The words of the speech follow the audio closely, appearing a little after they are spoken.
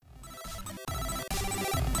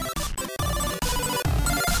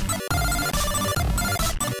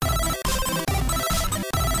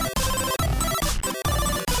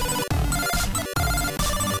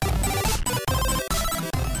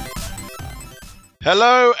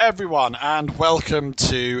Hello everyone and welcome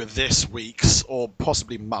to this week's, or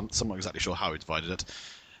possibly month's, I'm not exactly sure how we divided it,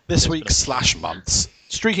 this week's / month's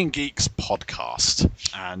Streakin'Geek Podcast.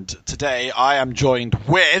 And today I am joined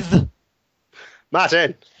with...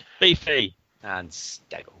 Martin! Beefy! And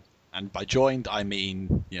Steggall. And by joined I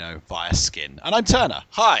mean, via skin. And I'm Turner.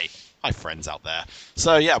 Hi! Hi friends out there.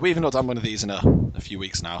 So yeah, we've not done one of these in a few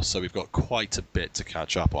weeks now, so we've got quite a bit to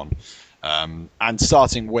catch up on. And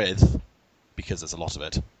starting with... because there's a lot of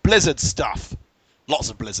it. Blizzard stuff.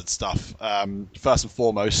 Lots of Blizzard stuff. First and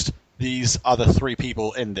foremost, these other three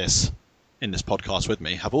people in this podcast with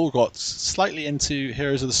me have all got slightly into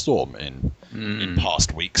Heroes of the Storm in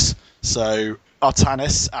past weeks. So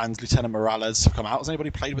Artanis and Lieutenant Morales have come out. Has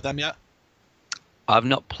anybody played with them yet? I've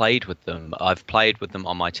not played with them. I've played with them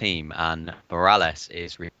on my team, and Morales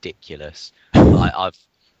is ridiculous.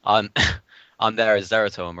 I'm there as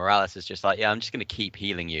Zeratul, and Morales is just like, yeah, I'm just going to keep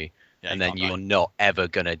healing you. Yeah, and then you're not ever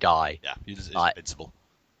going to die. Yeah, it's invincible.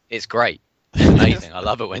 It's great. It's amazing. I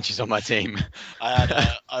love it when she's on my team.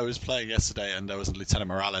 I was playing yesterday and there was a Lieutenant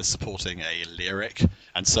Morales supporting a Lyric.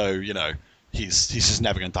 And so, he's just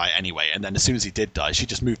never going to die anyway. And then as soon as he did die, she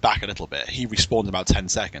just moved back a little bit. He respawned in about 10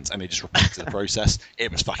 seconds and they just repeated the process.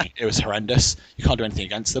 It was horrendous. You can't do anything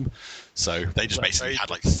against them. So they just basically had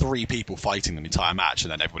like 3 people fighting the entire match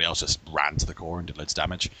and then everybody else just ran to the core and did loads of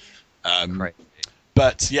damage. Great.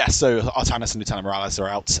 But yeah, so Artanis and Lieutenant Morales are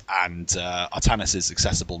out, and Artanis is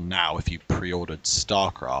accessible now if you pre-ordered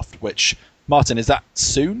StarCraft. Which, Martin, is that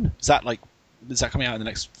soon? Is that coming out in the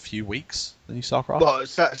next few weeks? The new StarCraft? Well,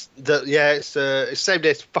 it's same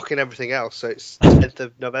day as fucking everything else. So it's 10th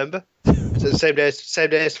of November. So the same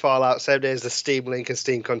day as Fallout, same day as the Steam Link and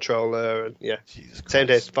Steam Controller, and same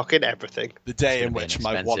day as fucking everything. The day in which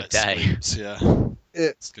my wallet sleeps. Yeah.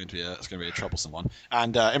 It's going to be a troublesome one.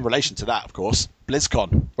 And in relation to that, of course,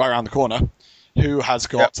 BlizzCon, right around the corner. Who has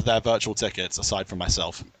got their virtual tickets aside from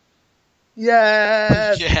myself?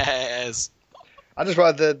 Yeah. Yes. I just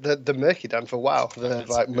wanted the Murky Dan for WoW, the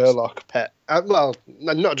Murloc pet. Well,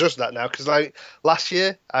 not just that now, because last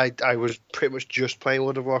year I was pretty much just playing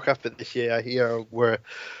World of Warcraft, but this year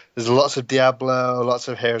there's lots of Diablo, lots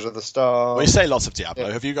of Heroes of the Storm. Well, you say lots of Diablo.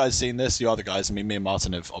 Yeah. Have you guys seen this? You other guys, me and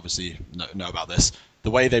Martin have obviously know about this.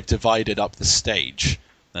 The way they've divided up the stage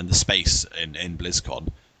and the space in BlizzCon.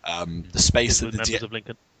 The space that members of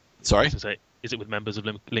Lincoln. Sorry? Is it with members of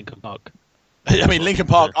Lincoln Park? I mean, Lincoln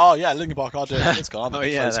Park. Oh, yeah, Lincoln Park are doing BlizzCon. Oh,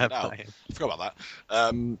 yeah, I forgot about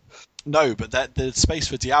that. No, but the space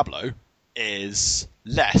for Diablo is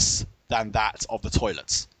less than that of the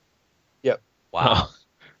toilets. Yep. Wow.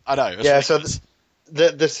 I know. Yeah, so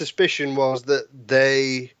the suspicion was that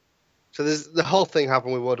So the whole thing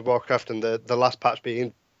happened with World of Warcraft and the last patch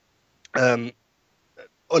being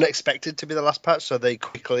unexpected to be the last patch, so they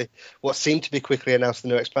what seemed to be quickly announced the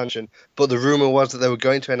new expansion. But the rumor was that they were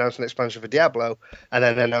going to announce an expansion for Diablo and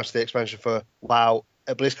then announce the expansion for WoW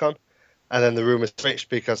at BlizzCon. And then the rumor switched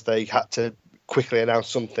because they had to quickly announce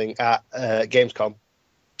something at Gamescom,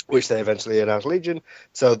 which they eventually announced Legion.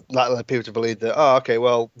 So that led people to believe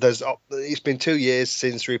that, it's been 2 years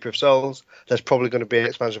since Reaper of Souls. There's probably going to be an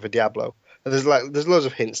expansion for Diablo. And there's loads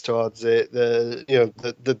of hints towards it. The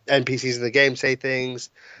NPCs in the game say things.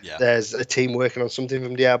 Yeah. There's a team working on something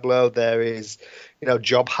from Diablo. There is,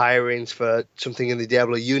 job hirings for something in the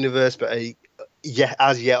Diablo universe, but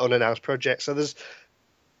as yet unannounced project. So there's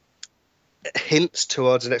hints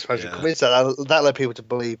towards an expansion coming. So that led people to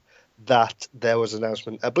believe that there was an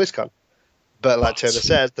announcement at BlizzCon. But like Turner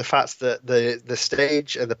says, the fact that the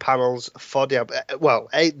stage and the panels for Diablo... Well,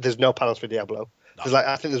 there's no panels for Diablo. No.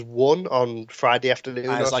 I think there's one on Friday afternoon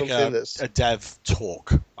or something. It's a dev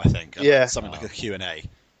talk, I think. Something like a Q&A.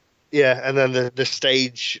 Yeah, and then the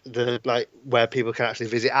stage, where people can actually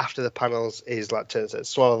visit after the panels is, like Turner says,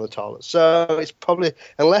 Swan on the Toilet. So it's probably...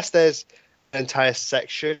 Unless there's an entire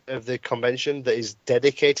section of the convention that is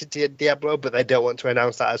dedicated to Diablo, but they don't want to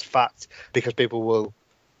announce that as fact because people will...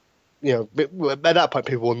 at that point,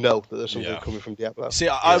 people will know that there's something coming from Diablo. See,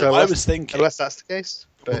 I was thinking... Unless that's the case.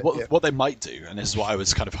 But, what they might do, and this is what I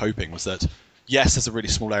was kind of hoping, was that, yes, there's a really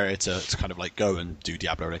small area to kind of go and do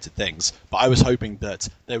Diablo-related things, but I was hoping that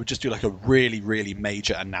they would just do a really, really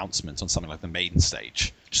major announcement on something like the main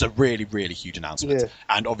stage. Just a really, really huge announcement. Yeah.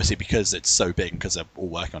 And obviously, because it's so big, because they're all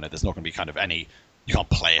working on it, there's not going to be kind of any... You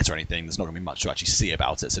can't play it or anything. There's not going to be much to actually see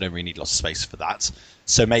about it, so they don't really need lots of space for that.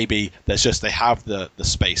 So maybe they have the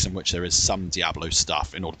space in which there is some Diablo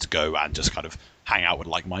stuff in order to go and just kind of hang out with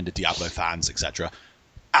like-minded Diablo fans, etc.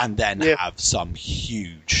 And then have some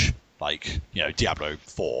huge, Diablo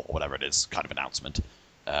 4 or whatever it is, kind of announcement.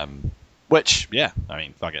 Which,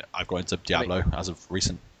 fuck it. I've got into Diablo as of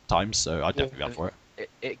recent times, so I'd definitely be up for it.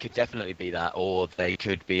 It could definitely be that, or they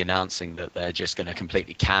could be announcing that they're just going to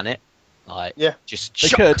completely can it. Like, just They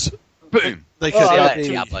shock, could. boom. They could.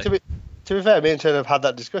 To be fair, me and Turner have had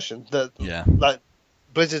that discussion. That Yeah. like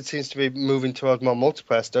Blizzard seems to be moving towards more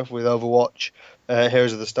multiplayer stuff with Overwatch,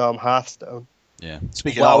 Heroes of the Storm, Hearthstone. Yeah.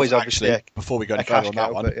 Speaking WoW of, is obviously actually, before we go any further on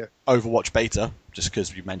that one, yeah. Overwatch beta, just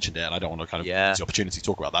because you mentioned it, and I don't want to kind of use the opportunity to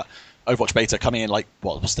talk about that. Overwatch beta coming in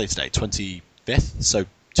what's the date today? 25th? So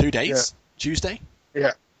 2 days? Yeah. Tuesday?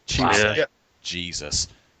 Yeah. Tuesday. Yeah. Jesus.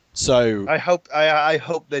 So I hope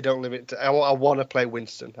they don't limit it to. I want to play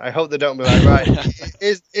Winston. I hope they don't be like, right,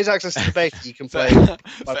 is access to the beta you can play.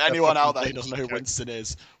 For anyone out there who doesn't know who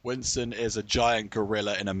Winston is a giant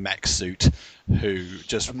gorilla in a mech suit who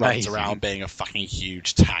just runs around being a fucking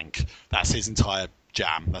huge tank. That's his entire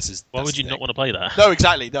jam. Why would you not want to play that? No,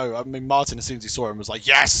 exactly. No, I mean Martin, as soon as he saw him, was like,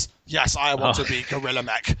 yes, I want to be gorilla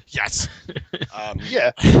mech. Yes.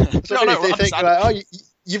 Yeah. So they think like,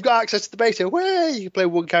 you've got access to the beta. Where you can play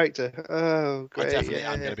one character. Oh, great! I definitely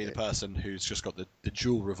am going to be the person who's just got the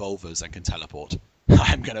dual revolvers and can teleport.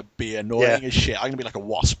 I'm going to be annoying as shit. I'm going to be like a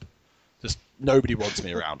wasp. Just nobody wants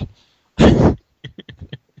me around. Some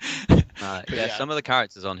of the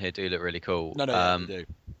characters on here do look really cool. No, they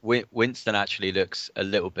do. Winston actually looks a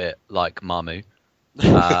little bit like Mamu.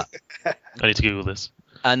 I need to Google this.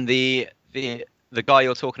 And the guy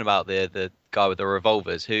you're talking about, the guy with the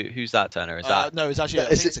revolvers, who's that, Turner? Is that? No, it's actually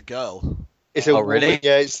it's a girl. It's a really? Woman,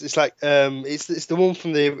 yeah, it's like it's the one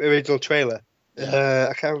from the original trailer.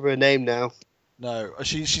 I can't remember her name now. No,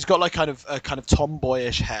 she's got like kind of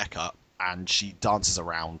tomboyish haircut, and she dances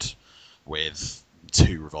around with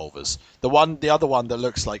 2 revolvers. The other one that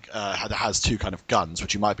looks like that has 2 kind of guns,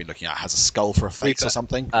 which you might be looking at, has a skull for a face Reaper. Or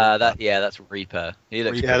something. That's Reaper. He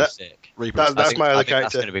looks pretty sick. Reaper. That's my other character.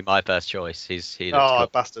 That's going to be my first choice. He looks cool.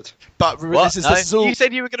 Bastard! But What? this is all... You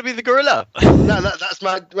said you were going to be the gorilla. No, that's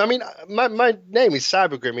my. I mean, my name is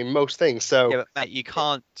Cybergrim in most things. So Yeah, but mate, you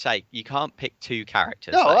can't pick 2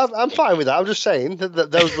 characters. no, like, I'm fine with that. I'm just saying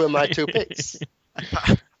that those were my 2 picks.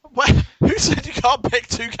 Who said you can't pick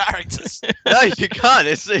 2 characters? No, you can't.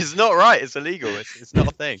 It's not right. It's illegal. It's not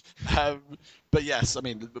a thing. But yes, I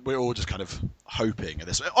mean, we're all just kind of hoping at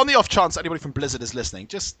this. On the off chance anybody from Blizzard is listening,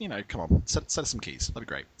 just, come on, send us some keys. That'd be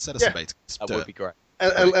great. Send us some beta. That would be great.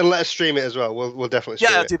 And let us stream it as well. We'll definitely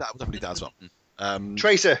stream Yeah, it. do that. We'll definitely do that as well.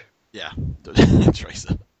 Tracer. Yeah,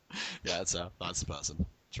 Tracer. Yeah, that's the person.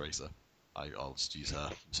 Tracer. I'll just use her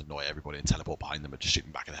to annoy everybody and teleport behind them and just shoot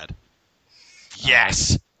them back in the head.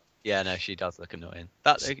 Yes! Yeah, no, she does look annoying.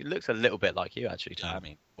 It looks a little bit like you, actually. I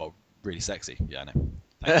mean, well, really sexy. Yeah, I know.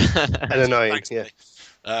 And annoying,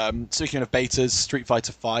 Thanks, speaking of betas, Street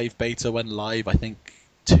Fighter V beta went live, I think,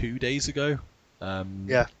 2 days ago.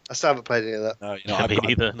 Yeah, I still haven't played any of that. No, I've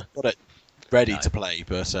got it ready to play,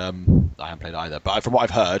 but I haven't played it either. But from what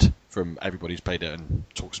I've heard from everybody who's played it and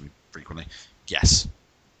talks to me frequently, yes,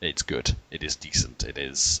 it's good. It is decent. It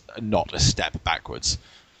is not a step backwards.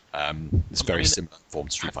 It's very similar form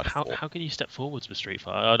to Street Fighter 4. How can you step forwards with Street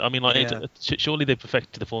Fighter? I mean, surely they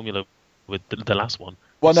perfected the formula with the last one.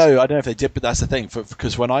 Well, no, I don't know if they did, but that's the thing.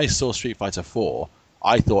 Because when I saw Street Fighter 4,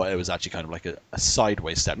 I thought it was actually kind of like a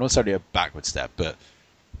sideways step, not necessarily a backward step, but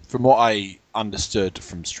from what I understood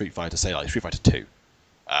from Street Fighter, say like Street Fighter 2,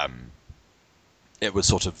 it was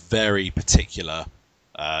sort of very particular.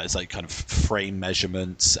 It's like kind of frame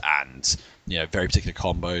measurements and very particular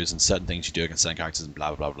combos and certain things you do against certain characters and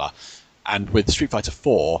blah blah blah blah. And with Street Fighter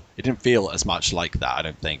 4, it didn't feel as much like that. I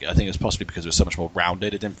don't think. I think it was possibly because it was so much more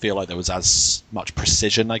rounded. It didn't feel like there was as much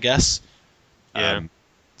precision, I guess. Yeah.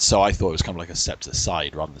 So I thought it was kind of like a step to the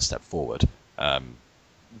side rather than a step forward.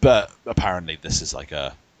 But apparently this is like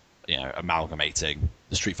amalgamating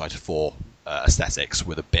the Street Fighter 4 aesthetics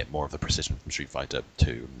with a bit more of the precision from Street Fighter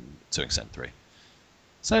 2 to an extent 3.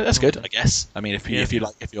 So that's good, I guess. I mean, if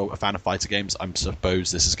you're a fan of fighter games, I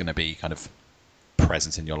suppose this is going to be kind of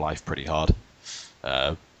present in your life pretty hard.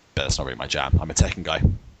 But that's not really my jam. I'm a Tekken guy.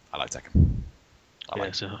 I like Tekken. I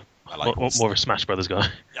like more of a Smash Brothers guy.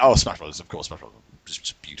 Oh, Smash Brothers, of course. Smash Brothers,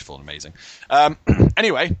 just beautiful and amazing.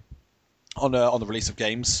 Anyway, on the release of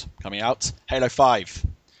games coming out, Halo 5.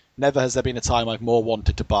 Never has there been a time I've more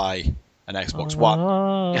wanted to buy an Xbox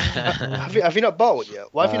One. Have you not bought one yet?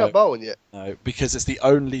 Why have you not bought one yet? No, because it's the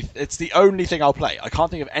only thing I'll play. I can't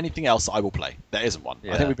think of anything else I will play. There isn't one.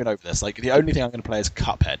 Yeah. I think we've been over this. Like the only thing I'm going to play is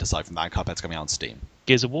Cuphead. Aside from that, and Cuphead's coming out on Steam.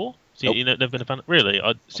 Gears of War? So Nope. you've never been a fan? Really?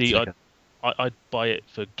 I'd buy it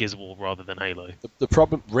for Gears of War rather than Halo. The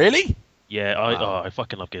problem, really? Yeah, Wow. I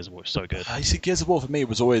fucking love Gears of War. It's so good. You see, Gears of War for me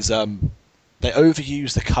was always they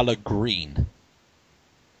overused the color green.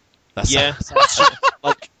 That's Yeah.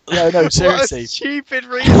 like Yeah, no, seriously. What a stupid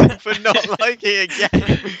reason for not liking a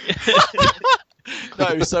game.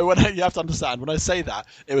 No, so you have to understand, when I say that,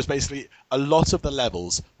 it was basically a lot of the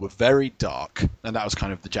levels were very dark, and that was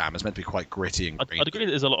kind of the jam. It's meant to be quite gritty and green. I'd agree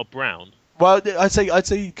that there's a lot of brown. Well, I'd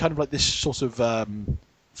say kind of like this sort of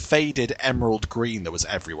faded emerald green that was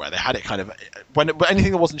everywhere. They had it kind of when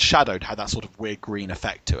anything that wasn't shadowed had that sort of weird green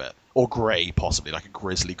effect to it, or grey possibly, like a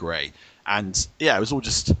grizzly grey. And yeah, it was all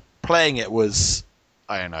just playing. It was,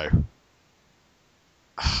 I don't know.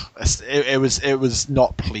 It was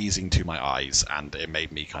not pleasing to my eyes, and it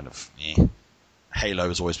made me kind of. Halo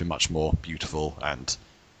has always been much more beautiful and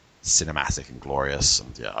cinematic and glorious,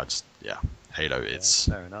 and Halo is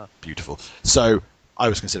fair enough. Beautiful. So I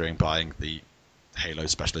was considering buying the Halo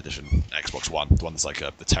Special Edition Xbox One, the one that's like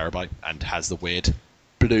the terabyte and has the weird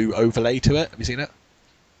blue overlay to it. Have you seen it?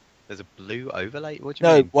 There's a blue overlay. What do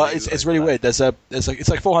you mean? No, well, it's really weird. It's like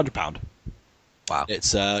 £400. Wow.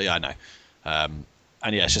 It's I know.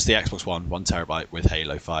 And yeah, it's just the Xbox One, 1 terabyte with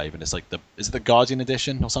Halo 5, and it's like is it the Guardian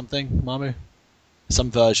Edition or something, Mamu? Some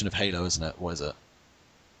version of Halo, isn't it? What is it?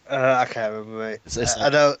 I can't remember, mate. I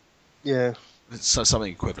don't. Yeah. It's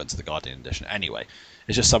something equivalent to the Guardian Edition. Anyway,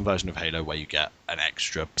 it's just some version of Halo where you get an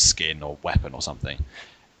extra skin or weapon or something,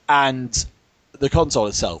 and the console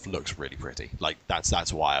itself looks really pretty. Like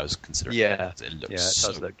that's why I was considering. Yeah, it looks. Yeah,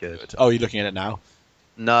 it does look good. Oh, are you looking at it now?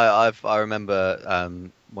 No, I remember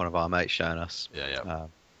one of our mates showing us. Yeah.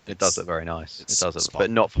 It does look very nice. It does look, spot. but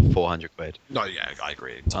not for 400 quid. No, yeah, I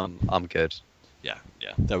agree. I'm good. Yeah.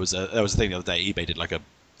 There was a thing the other day. eBay did like a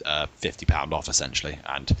 £50 off essentially,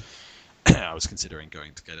 and I was considering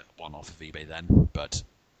going to get one off of eBay then, but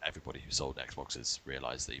everybody who sold Xboxes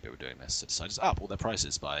realised that eBay were doing this, so decided to up all their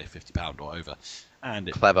prices by £50 or over, and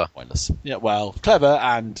it's clever, pointless. Yeah, well, clever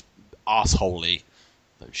and arseholey.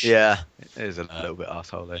 Yeah, it is a little bit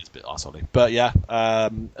arseholey. It's a bit arseholey, but yeah.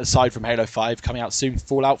 Aside from Halo 5 coming out soon,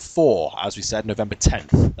 Fallout 4, as we said, November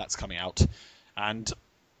 10th. That's coming out, and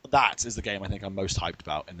that is the game I think I'm most hyped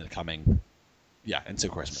about in the coming. Yeah, until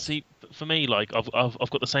Christmas. See, for me, like I've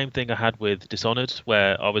got the same thing I had with Dishonored,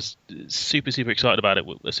 where I was super excited about it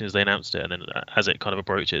as soon as they announced it, and then as it kind of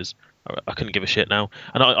approaches, I couldn't give a shit now.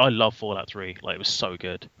 And I love Fallout 3, like it was so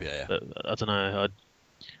good. Yeah. I don't know.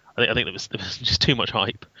 I think there was just too much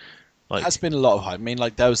hype. Like, there's been a lot of hype. I mean,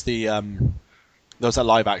 like there was that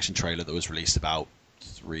live action trailer that was released about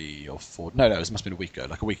 3 or 4. No, it must have been a week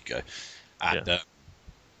ago, and.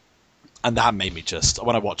 And that made me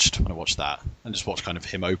when I watched that and just watched kind of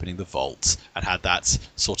him opening the vault and had that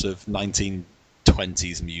sort of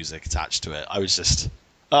 1920s music attached to it. I was just,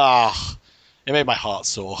 it made my heart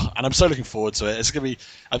sore, and I'm so looking forward to it. It's gonna be,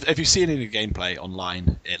 if you've seen any gameplay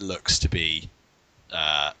online, it looks to be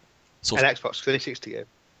sort an of Xbox 360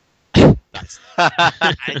 game.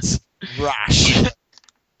 It's rash.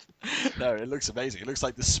 No, it looks amazing. It looks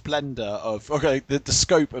like the splendor of the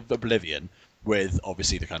scope of Oblivion, with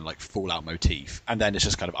obviously the kind of like Fallout motif, and then it's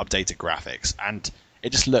just kind of updated graphics, and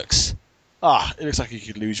it just looks it looks like you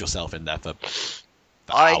could lose yourself in there for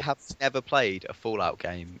I have never played a Fallout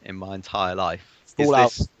game in my entire life.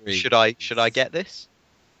 Fallout 3. Should I get this?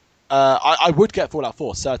 I would get Fallout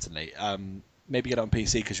 4 certainly. Maybe get it on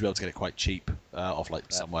PC because you'll be able to get it quite cheap off like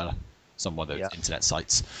some of those internet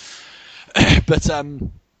sites. But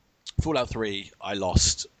Fallout 3 I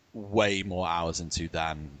lost way more hours into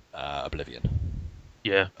than Oblivion.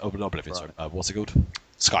 Yeah. Oh, not Oblivion, sorry. What's it called?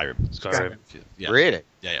 Skyrim. Yeah. Really?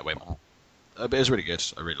 Yeah, way more. But it was really good.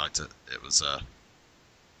 I really liked it. It was...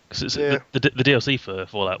 The DLC for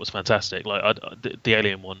Fallout was fantastic. Like the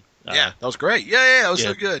Alien one. Yeah, that was great. Yeah, that was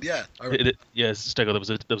so good. Yeah. Steggall,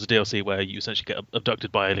 there was a DLC where you essentially get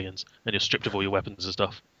abducted by aliens and you're stripped of all your weapons and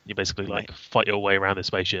stuff. You basically like fight your way around this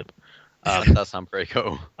spaceship. That sounds pretty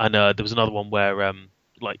cool. And there was another one where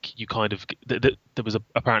like you kind of there was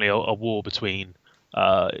apparently a war between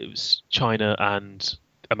it was China and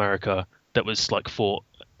America that was like fought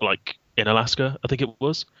like in Alaska, I think it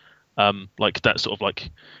was. Like that sort of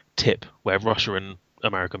like tip where Russia and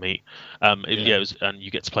America meet. It was, and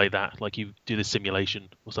you get to play that. Like you do this simulation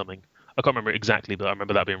or something. I can't remember it exactly, but I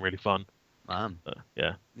remember that being really fun.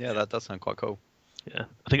 Yeah, that does sound quite cool. Yeah,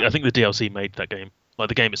 I think the DLC made that game. Like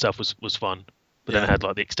the game itself was fun, but then it had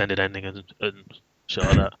like the extended ending and shit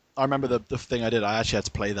like that. I remember the thing I did. I actually had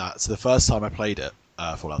to play that. So the first time I played it,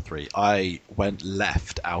 Fallout 3, I went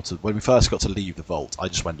left out of when we first got to leave the vault. I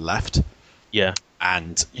just went left. Yeah.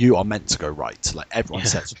 And you are meant to go right. Like everyone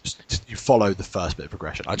says, you follow the first bit of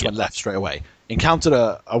progression. I just went left straight away. Encountered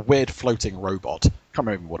a weird floating robot. Can't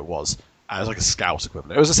remember what it was. It was like a scout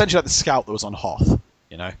equivalent. It was essentially like the scout that was on Hoth.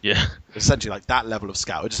 You know? Yeah. It was essentially like that level of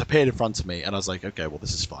scout. It just appeared in front of me, and I was like, okay, well,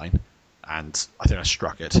 this is fine. and I think I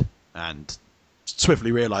struck it, and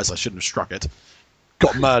swiftly realised I shouldn't have struck it.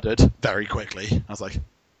 Got murdered very quickly. I was like,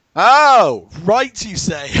 "Oh, right, you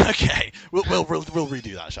say? Okay, we'll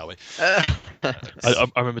redo that, shall we?" I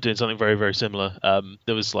remember doing something very, very similar.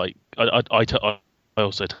 There was like I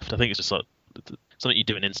also I think it's just like something you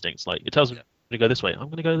do in instincts. Like it tells me to go this way. I'm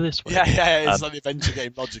going to go this way. Yeah. It's like the adventure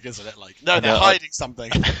game logic, isn't it? Like, no, they're hiding something.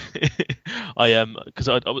 Because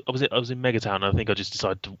I was in Megatown, and I think I just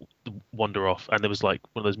decided to wander off, and there was like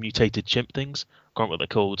one of those mutated chimp things. I can't remember what they're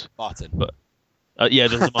called. Martin. But yeah,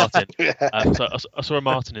 there was a martin. So I saw a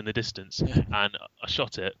martin in the distance, and I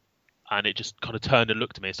shot it, and it just kind of turned and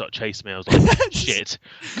looked at me and started chasing me. I was like, shit,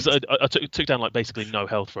 because I took down like basically no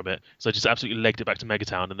health from it, so I just absolutely legged it back to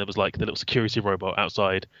Megatown, and there was like the little security robot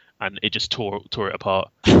outside, and it just tore it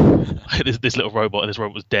apart. this little robot, and this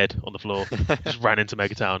robot was dead on the floor. Just ran into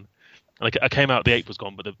Megatown, and I came out. The ape was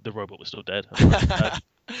gone, but the robot was still dead.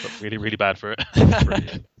 Felt really, really bad for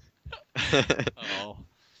it. Oh.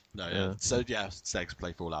 No, yeah. So yeah, Stegs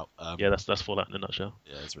play Fallout. Yeah, that's Fallout in a nutshell.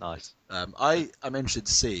 Yeah, it's really Nice. nice. I'm interested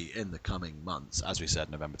to see in the coming months, as we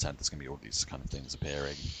said, November 10th, there's going to be all these kind of things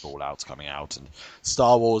appearing. Fallout's coming out, and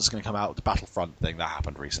Star Wars is going to come out. The Battlefront thing that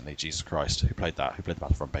happened recently. Jesus Christ, who played that? Who played the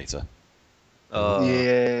Battlefront beta?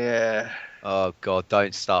 Yeah. Oh god,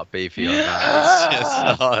 don't start Beefy on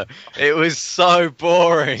that. It was so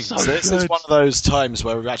boring. So this is one of those times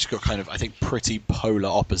where we've actually got kind of, I think, pretty polar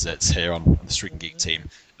opposites here on the Streakin'Geek team.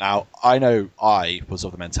 Now, I know I was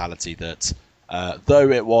of the mentality that though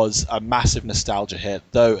it was a massive nostalgia hit,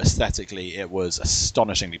 though aesthetically it was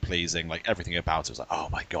astonishingly pleasing, like everything about it was like, oh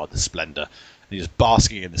my god, the splendor. And you're just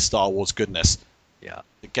basking in the Star Wars goodness. Yeah.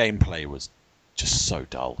 The gameplay was just so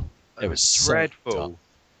dull. It was dreadful. So dull.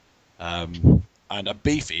 And a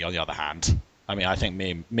Beefy, on the other hand, I mean, I think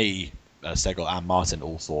me, Steggall and Martin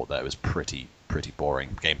all thought that it was pretty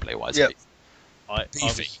boring gameplay-wise. Yep.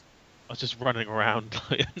 Beefy. I was just running around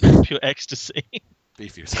like pure ecstasy.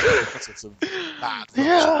 Beefy was some bad.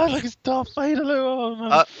 Yeah, like it's Darth Vader.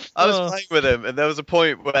 I was playing with him, and there was a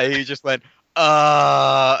point where he just went,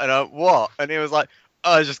 and I, what? And he was like,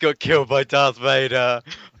 I just got killed by Darth Vader.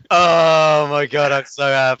 Oh my god, I'm so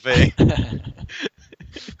happy.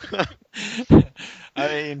 I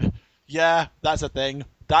mean, yeah, that's a thing.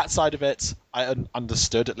 That side of it, I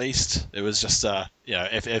understood at least. It was just,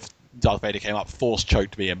 if Darth Vader came up, force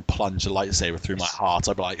choked me and plunged a lightsaber through my heart,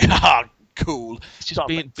 I'd be like, ah, cool. It's just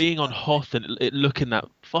being on Hoth and it looking that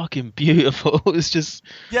fucking beautiful. It's just...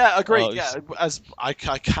 Yeah, agreed. As I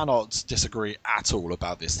cannot disagree at all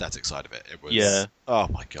about the aesthetic side of it. It was... Yeah. Oh,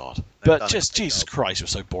 my God. But just, Jesus Christ, it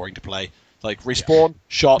was so boring to play. Like, respawn,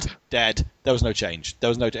 shot, dead. There was no change.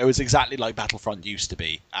 It was exactly like Battlefront used to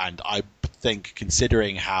be. And I think,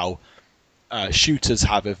 considering how shooters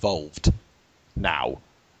have evolved now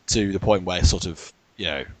to the point where sort of,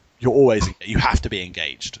 you have to be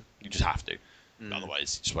engaged. You just have to.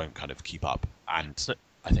 Otherwise, you just won't kind of keep up. And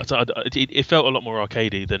I think it felt a lot more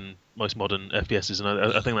arcadey than most modern FPSs, and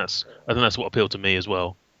I think that's what appealed to me as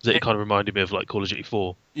well. That it kind of reminded me of like Call of Duty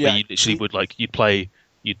 4, where you literally would like you'd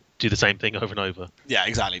do the same thing over and over. Yeah,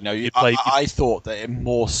 exactly. No, I thought that it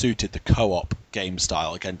more suited the co-op game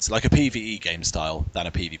style against like a PvE game style than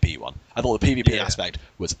a PvP one. I thought the PvP aspect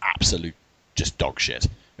was absolute just dog shit.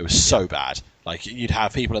 It was so bad. Like you'd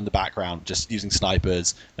have people in the background just using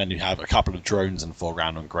snipers, then you'd have a couple of drones in the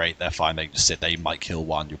foreground, and great, they're fine. They just sit there. You might kill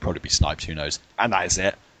one. You'll probably be sniped. Who knows? And that is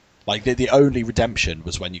it. Like the only redemption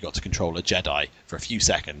was when you got to control a Jedi for a few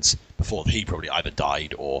seconds before he probably either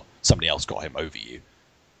died or somebody else got him over you.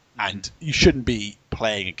 And you shouldn't be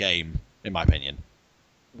playing a game, in my opinion,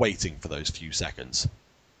 waiting for those few seconds.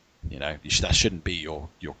 That shouldn't be your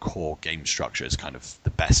core game structure. Is kind of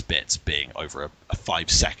the best bits being over a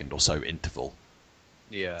 5-second or so interval.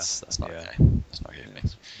 Yeah, that's not okay. That's not okay.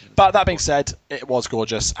 But that being said, it was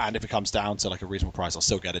gorgeous, and if it comes down to like a reasonable price, I'll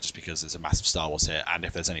still get it just because there's a massive Star Wars here, and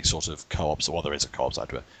if there's any sort of co-ops, or there is a co-op side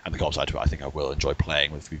to it, and the co-op side to it, I think I will enjoy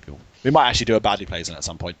playing with a few people. We might actually do a badly plays in at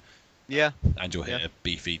some point. Yeah. And you'll hear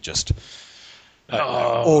Beefy just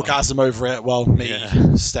orgasm over it while me,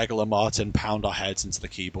 Steggall and Martin pound our heads into the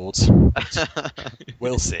keyboards.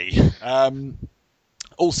 We'll see.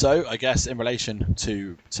 Also, I guess in relation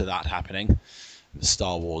to that happening, the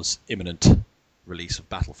Star Wars imminent release of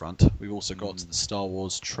Battlefront, we've also got the Star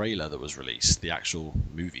Wars trailer that was released, the actual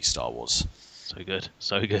movie Star Wars. So good.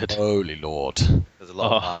 Holy Lord. There's a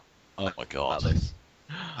lot oh my God.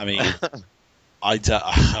 I mean... I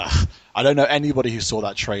don't know anybody who saw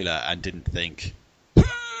that trailer and didn't think.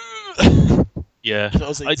 Yeah, that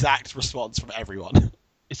was the exact response from everyone.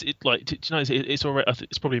 It's already.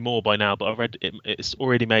 It's probably more by now, but I read it's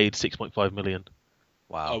already made 6.5 million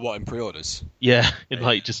Wow. What, in pre-orders? Yeah, in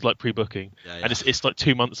like just like pre-booking, Yeah, and it's like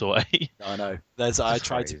 2 months away. I know. I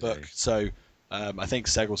tried to crazy. book. So I think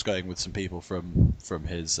Steggall's going with some people from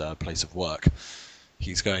his place of work.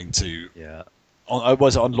 He's going to. Yeah.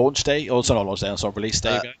 Was it on launch day? Or it's not on launch day. It's on release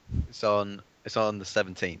day. It's on the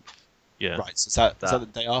 17th. Yeah. Right. So is that the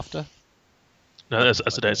day after? No, that's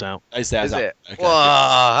the day it's out. Is Is it? Okay.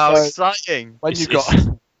 Wow, how So- exciting! When It's- you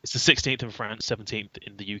got. It's the 16th in France, 17th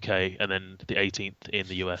in the UK, and then the 18th in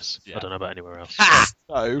the US. Yeah. I don't know about anywhere else.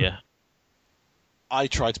 So Yeah. I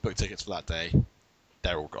tried to book tickets for that day.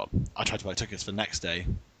 They're all gone. I tried to buy tickets for the next day.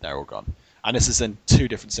 They're all gone. And this is in 2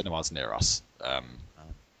 different cinemas near us.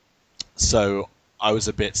 So I was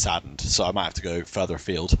a bit saddened. So I might have to go further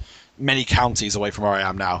afield, many counties away from where I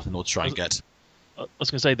am now, in order to try and get. I was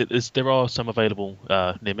going to say that there are some available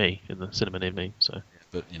near me, in the cinema near me, so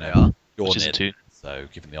But They are. you're which near, isn't too. so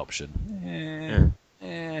given the option.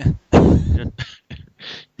 Yeah.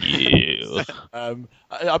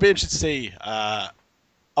 I'll be interested to see.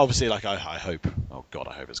 Obviously, like I hope. Oh God,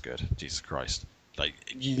 I hope it's good. Jesus Christ! Like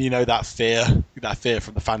you know that fear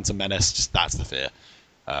from the Phantom Menace. Just that's the fear.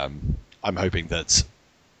 I'm hoping that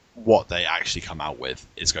what they actually come out with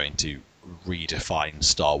is going to redefine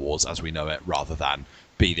Star Wars as we know it, rather than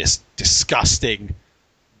be this disgusting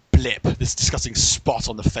blip, this disgusting spot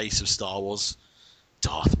on the face of Star Wars.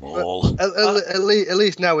 Darth Maul. At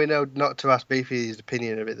least now we know not to ask Beefy his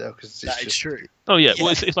opinion of it, though, because That is true. Oh yeah, Yeah.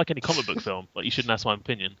 well it's like any comic book film. Like you shouldn't ask my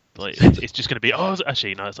opinion. Like it's just going to be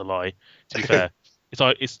actually no, it's a lie. To be fair, it's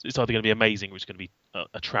either going to be amazing or it's going to be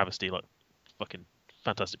a travesty like fucking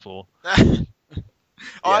Fantastic Four. Actually,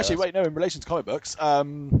 that's- wait, no. In relation to comic books,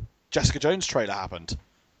 Jessica Jones trailer happened.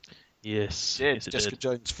 Yes, Yeah, yes it Jessica did.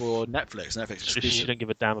 Jones for Netflix. Netflix She exclusive. don't give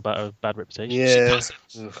a damn about her bad reputation. Yeah.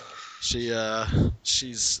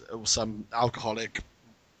 She's some alcoholic.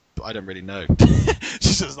 I don't really know.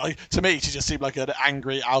 She's just like, to me, she just seemed like an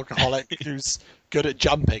angry alcoholic who's good at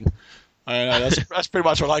jumping. I don't know. That's pretty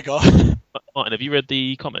much what I got. Martin, have you read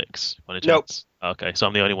the comics by any Nope. chance? Okay, so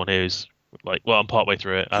I'm the only one who's like, well, I'm partway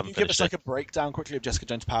through it. I Can haven't you give us finished like it. a breakdown quickly of Jessica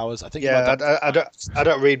Jones' powers? I think. Yeah, I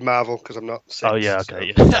don't read Marvel because I'm not. Oh Six, yeah, so- okay,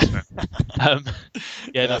 yeah. That's fair.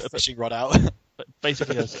 Yeah, no, fishing rod out. but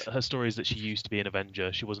basically her story is that she used to be an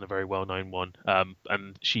Avenger. She wasn't a very well-known one, and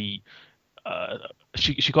she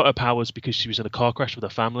got her powers because she was in a car crash with her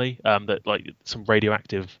family. That like some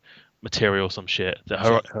radioactive material, some shit. That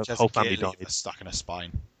her whole family died. Stuck in her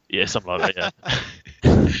spine. Yeah, something like that.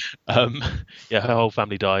 Yeah. Yeah, her whole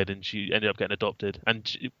family died, and she ended up getting adopted.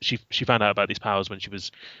 And she found out about these powers when she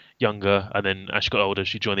was younger, and then as she got older,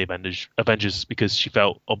 she joined the Avengers because she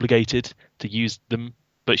felt obligated to use them,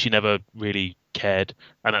 but she never really cared.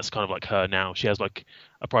 And that's kind of like her now. She has like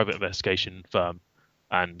a private investigation firm,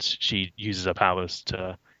 and she uses her powers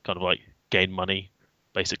to kind of like gain money,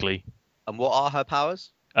 basically. And what are her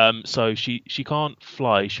powers? So she can't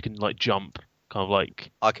fly. She can like jump, kind of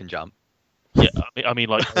like. I can jump. Yeah, I mean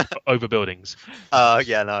like over buildings.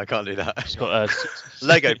 Yeah, no, I can't do that. She's got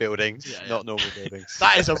Lego buildings, Yeah, yeah. not normal buildings.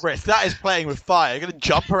 That is a risk. That is playing with fire. You're gonna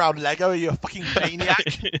jump around Lego? Are you a fucking maniac?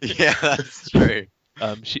 Yeah, that's true.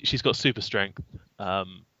 She's got super strength. I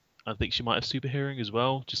think she might have super hearing as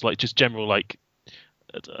well. Just general like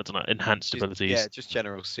I don't know, enhanced abilities. Yeah, just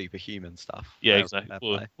general superhuman stuff. Yeah, Fair- exactly. fair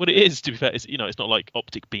Well, play. what it is, to be fair, it's not like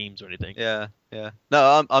optic beams or anything. Yeah, yeah.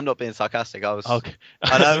 No, I'm not being sarcastic. I was. Okay.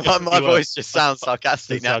 I know my You were. voice just sounds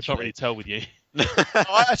sarcastic I can't naturally. really tell with you.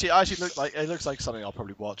 I actually look like it looks like something I'll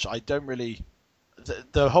probably watch. I don't really.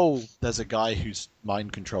 The whole there's a guy who's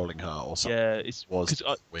mind controlling her or something. Yeah, it's Was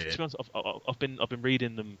because weird. to be honest, I've been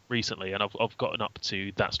reading them recently, and I've gotten up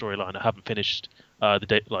to that storyline. I haven't finished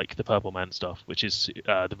the Purple Man stuff, which is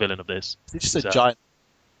the villain of this. It's just a So- giant.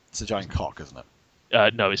 It's a giant cock, isn't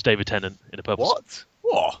it? No, it's David Tennant in a purple. What?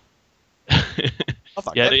 What? suit. Oh,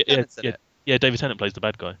 fuck yeah, it. Tennant's in it. yeah. David Tennant plays the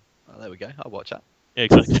bad guy. Oh, there we go. I'll watch that. Yeah,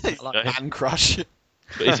 exactly. I like Man crush.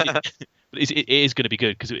 But it is going to be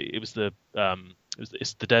good because it was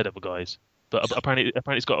it's the Daredevil guys, but apparently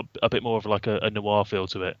it's got a bit more of like a noir feel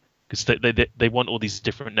to it because they want all these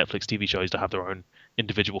different Netflix TV shows to have their own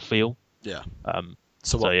individual feel. Yeah. So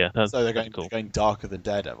So what? yeah, that's So they're that's going, cool. going darker than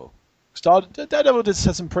Daredevil. Daredevil did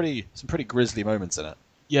have some pretty grisly moments in it.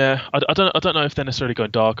 Yeah, I don't know if they're necessarily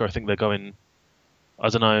going darker. I think they're going. I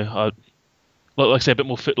don't know. Like I say, a bit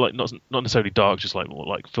more like not necessarily dark, just like more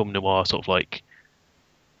like film noir, sort of like.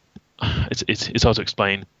 It's hard to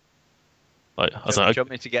explain. Like I Do don't you know. want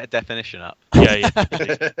me to get a definition up? Yeah.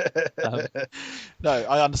 No,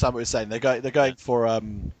 I understand what you're saying. They're going for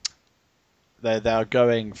they're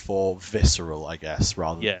going for visceral, I guess,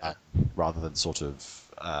 rather than sort of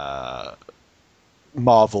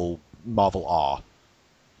Marvel R.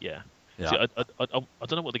 Yeah. Yeah. See, I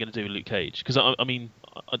don't know what they're going to do with Luke Cage, because I mean,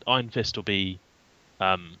 Iron Fist will be,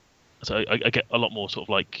 so I get a lot more sort of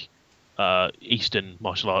like Eastern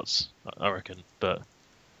martial arts, I reckon. But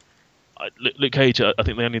Luke Cage, I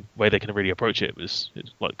think the only way they can really approach it was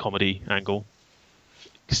like comedy angle.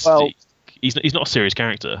 'Cause Well- he's not a serious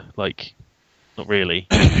character, like, not really.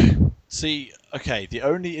 See, okay, the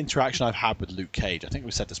only interaction I've had with Luke Cage, I think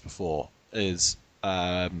we said this before, is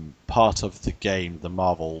part of the game, the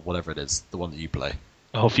Marvel, whatever it is, the one that you play.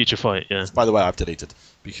 Oh, Future Fight, yeah. By the way, I've deleted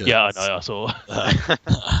because Yeah, I know, I saw.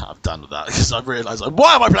 I'm done with that because I've realised, like,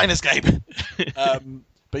 why am I playing this game?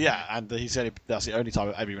 But yeah, and that's the only time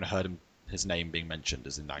I've ever even heard his name being mentioned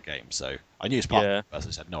is in that game. So I knew it was part of it, but I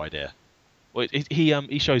just had no idea. Well,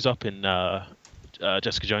 he shows up in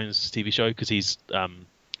Jessica Jones' TV show because he's an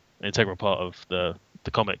integral part of the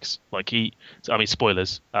comics. Like I mean,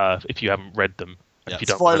 spoilers if you haven't read them. Yeah, if you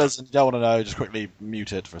don't spoilers and you don't want to know, just quickly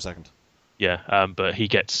mute it for a second. Yeah, but he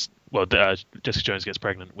gets Jessica Jones gets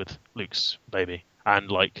pregnant with Luke's baby,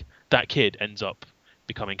 and like that kid ends up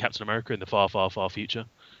becoming Captain America in the far, far, far future.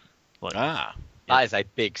 Like, That is a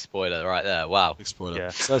big spoiler right there. Wow. Big spoiler. Yeah.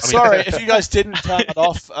 So sorry if you guys didn't turn that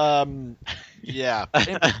off. Yeah,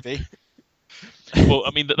 Beefy. well,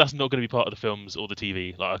 I mean that's not going to be part of the films or the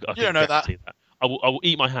TV. Like, I You don't know that. guarantee that. I will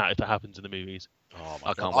eat my hat if that happens in the movies. Oh I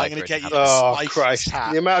my can't god! wait I'm going for to it get to you a Oh spiked Christ!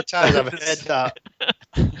 hat. The amount of times I've heard that.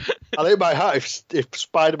 I'll eat my hat if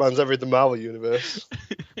Spider-Man's ever in the Marvel universe.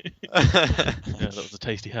 Yeah, that was a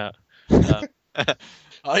tasty hat.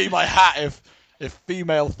 I'll eat my hat if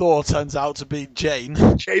female Thor turns out to be Jane.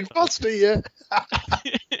 Jane Foster, yeah.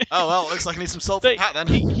 Oh well, looks like I need some salt for the hat then.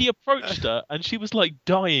 He approached her and she was like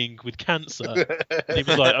dying with cancer. And he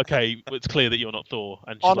was like, "Okay, it's clear that you're not Thor."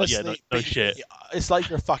 And she's Honestly, like, "Yeah, no Beefy, shit." It's like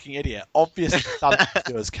you're a fucking idiot. Obviously,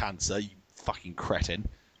 Thunder's cancer. You fucking cretin.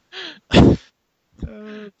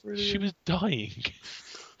 She was dying.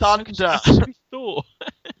 Thunder. Actually Thor.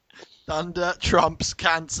 Thunder trumps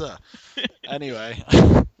cancer. Anyway,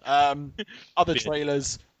 other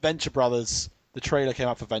trailers. Venture Brothers. The trailer came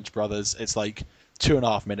out for Venture Brothers. It's like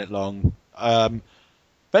 2.5 minute long.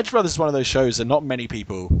 Venture Brothers is one of those shows that not many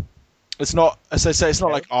people. It's not, as I say, it's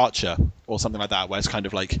not like Archer or something like that, where it's kind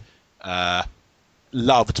of like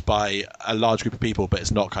loved by a large group of people, but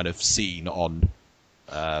it's not kind of seen on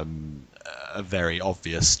a very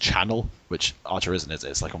obvious channel, which Archer isn't, is it?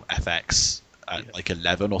 It's like on FX at like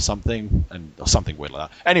 11 or something, or something weird like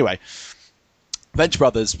that. Anyway, Venture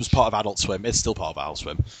Brothers was part of Adult Swim. It's still part of Adult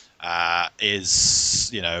Swim.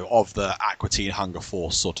 Is, of the Aqua Teen Hunger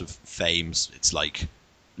Force sort of fames. It's like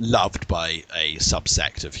loved by a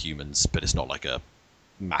subsect of humans, but it's not like a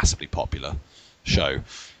massively popular show.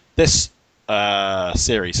 This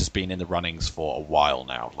series has been in the runnings for a while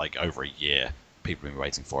now, like over a year. People have been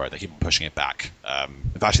waiting for it. They keep pushing it back.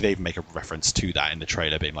 In fact, they even make a reference to that in the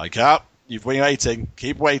trailer, being like, you've been waiting,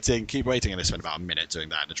 keep waiting. And they spent about a minute doing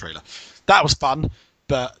that in the trailer. That was fun,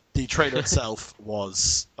 but the trailer itself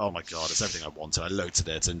was, oh my god, it's everything I wanted. I loaded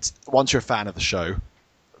it, and once you're a fan of the show,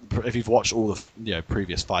 if you've watched all the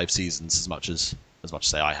previous 5 seasons as much as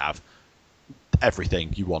say I have,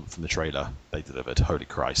 everything you want from the trailer they delivered. Holy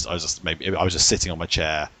Christ! I was just sitting on my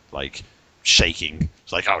chair like shaking.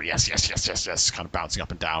 It's like, oh yes, kind of bouncing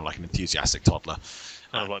up and down like an enthusiastic toddler.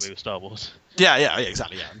 Kind of like me with Star Wars. Yeah,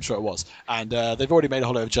 exactly. Yeah, I'm sure it was. And they've already made a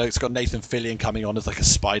whole load of jokes. Got Nathan Fillion coming on as like a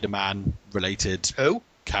Spider-Man related Who?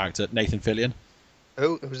 character. Nathan Fillion.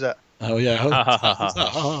 Who's that? Oh yeah.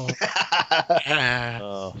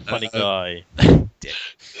 Oh, funny guy.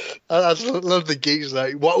 I just love the geeks.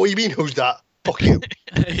 Like, what do you mean? Who's that? Fuck you.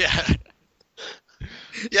 Yeah.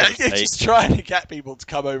 Yeah, you're just trying to get people to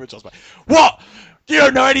come over to us. What? You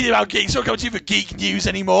don't know anything about geeks. You're not coming to you for geek news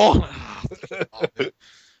anymore.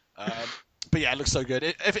 But yeah, it looks so good.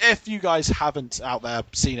 If you guys haven't out there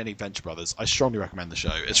seen any Venture Brothers, I strongly recommend the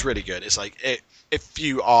show. It's really good. It's like if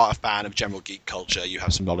you are a fan of general geek culture, you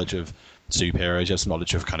have some knowledge of superheroes, you have some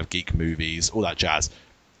knowledge of kind of geek movies, all that jazz.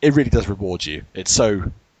 It really does reward you. It's such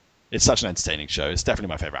an entertaining show. It's definitely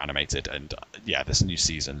my favorite animated, and yeah, this new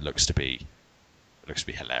season looks to be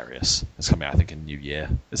hilarious. It's coming out, I think, in New Year.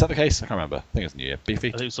 Is that the case? I can't remember. I think it's New Year. Beefy?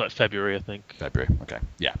 I think it's like February, I think. February. Okay.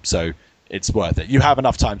 Yeah. So it's worth it. You have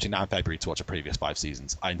enough time between now and February to watch the previous 5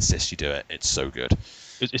 seasons. I insist you do it. It's so good.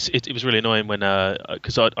 It was really annoying when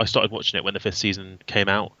because I started watching it when the 5th season came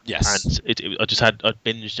out. Yes. And I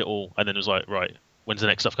binged it all, and then it was like, right, when's the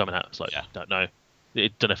next stuff coming out? It's like, don't know.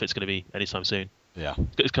 Don't know if it's going to be anytime soon. Yeah.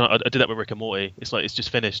 It's kind of, I did that with Rick and Morty. It's like it's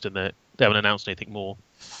just finished, and they haven't announced anything more.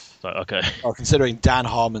 It's like, okay. Well, considering Dan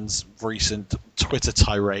Harmon's recent Twitter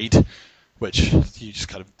tirade, which he just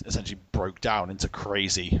kind of essentially broke down into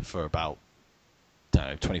crazy for about don't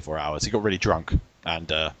know, 24 hours. He got really drunk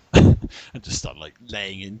and and just started like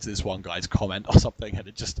laying into this one guy's comment or something, and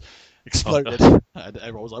it just exploded. And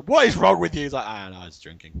everyone was like, "What is wrong with you?" He's like, no, I was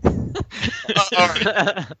drinking."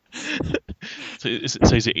 So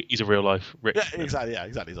he's a real life Rick. Yeah, exactly. Yeah,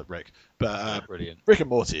 exactly. He's like Rick. But Brilliant. Rick and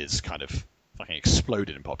Morty is kind of fucking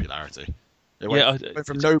exploded in popularity. It went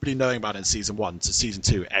from nobody knowing about it in season 1 to season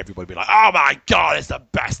 2, everybody be like, "Oh my god, it's the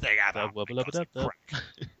best thing ever!" Wubba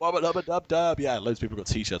lubba dub dub. Yeah, loads of people got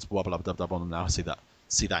t-shirts with Wubba lubba dub dub on them now. I see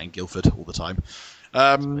that in Guildford all the time.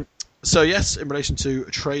 So yes, in relation to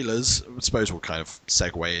trailers, I suppose we'll kind of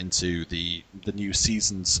segue into the new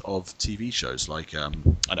seasons of TV shows like I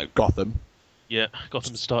know Gotham. Yeah,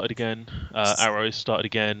 Gotham started again. Arrow started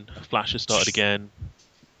again. Flash has started again.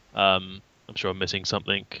 I'm sure I'm missing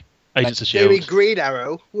something. Agents of Maybe S.H.I.E.L.D. Green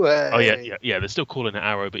Arrow. Oh yeah. They're still calling it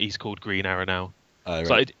Arrow, but he's called Green Arrow now.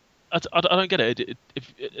 Right. So I don't get it.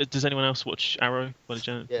 Does anyone else watch Arrow?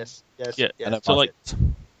 Yes. Yeah.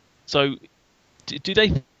 So do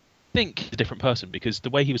they think he's a different person? Because the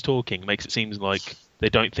way he was talking makes it seem like they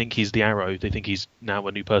don't think he's the Arrow. They think he's now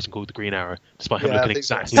a new person called the Green Arrow, despite him looking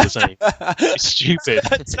exactly the same. It's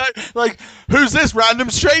stupid. So, like, who's this random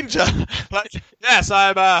stranger? Like, yes,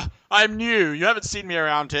 I'm new. You haven't seen me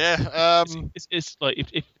around here. It's like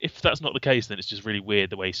if that's not the case, then it's just really weird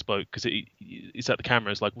the way he spoke, because it's at the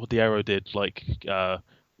camera. It's like what the Arrow did, like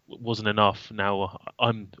wasn't enough. Now I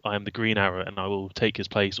am the Green Arrow, and I will take his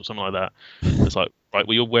place, or something like that. It's like, right,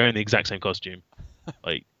 well, you're wearing the exact same costume.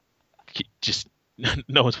 Like, just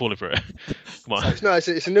no one's falling for it. Come on. No,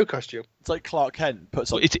 it's a new costume. It's like Clark Kent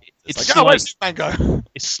puts on. Well, it's like, where's Superman go?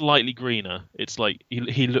 It's slightly greener. It's like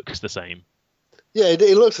he looks the same. Yeah,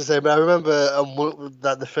 it looks the same. But I remember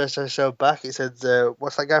that the first episode back, it said,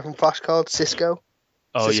 "What's that guy from Flash called? Cisco."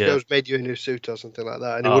 Oh, Cisco's made you a new suit or something like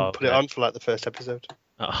that, and he wouldn't put it on for like the first episode.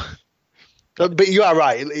 Oh. But you are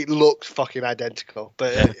right; it looks fucking identical.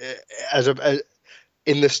 But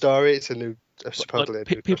in the story, it's a new. Supposedly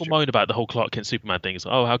like, people moan about the whole Clark Kent Superman thing. It's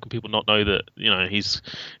like, oh, how can people not know that he's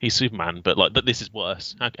Superman? But like, this is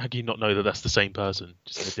worse. How can you not know that that's the same person?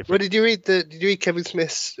 Just in a different... Well, did you read Kevin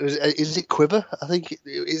Smith's? Is it Quiver? I think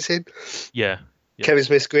it's in. Yeah. Kevin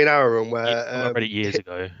Smith's Green Arrow run, where I read it years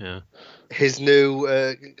ago. Yeah. His new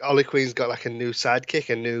Ollie Queen's got like a new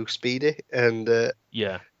sidekick, a new Speedy, and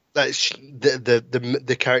yeah. Like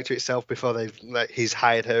the character itself, before he's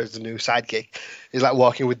hired her as the new sidekick, is like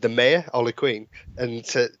walking with the mayor, Ollie Queen, and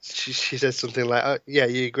she says something like, "Oh, yeah,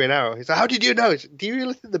 you're Green Arrow." He's like, "How did you know? Do you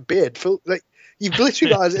really think the beard like you've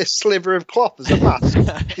literally got a sliver of cloth as a mask? Do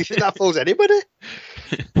you think that fools anybody?"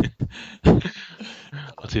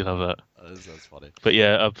 I do love that. That's funny. But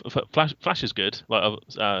yeah, Flash is good. Like,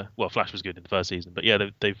 well, Flash was good in the first season, but yeah,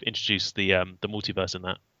 they've introduced the multiverse in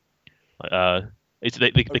that. Like,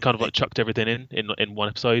 they kind of like chucked everything in one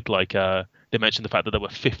episode. Like they mentioned the fact that there were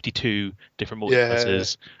 52 different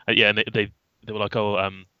multiverses. Yeah, and they were like,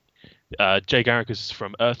 Jay Garrick is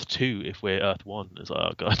from Earth 2 if we're Earth 1. It's like,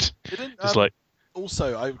 oh god. It's like.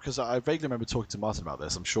 Also, because I vaguely remember talking to Martin about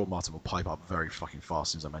this. I'm sure Martin will pipe up very fucking fast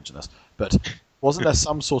as soon as I mention this. But wasn't there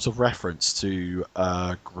some sort of reference to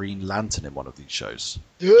Green Lantern in one of these shows?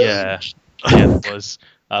 Yeah, there was.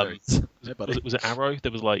 Was it Arrow?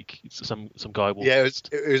 There was like some guy. Yeah,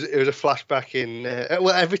 it was a flashback in.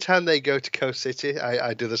 Well, every time they go to Coast City,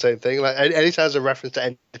 I do the same thing. Like anytime there's a reference to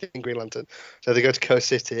anything Green Lantern, so they go to Coast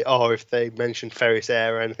City, or if they mention Ferris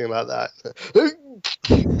Air or anything like that.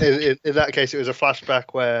 In that case, it was a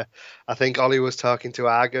flashback where I think Ollie was talking to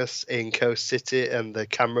Argus in Coast City, and the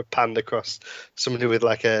camera panned across somebody with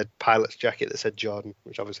like a pilot's jacket that said Jordan,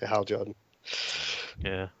 which obviously Hal Jordan.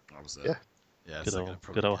 Yeah, that was yeah. Yeah,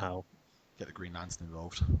 good old Hal. Get the Green Lantern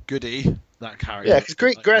involved. Goody, that character. Yeah, because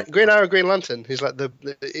Green Arrow, Green Lantern, he's like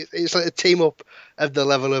it's like a team up of the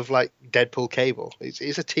level of like Deadpool, Cable.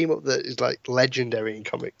 It's a team up that is like legendary in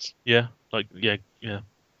comics. Yeah, like yeah.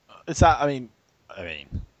 It's that. I mean,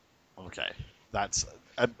 okay, that's.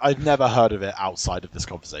 I've never heard of it outside of this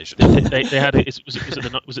conversation. they had it. Was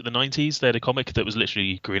it the 90s? They had a comic that was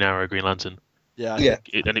literally Green Arrow, Green Lantern. Yeah.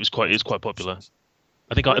 And it was quite popular.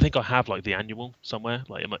 I think I have like the annual somewhere,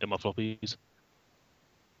 like in my floppies.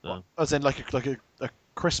 As in like a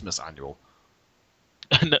Christmas annual.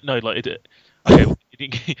 No, like okay.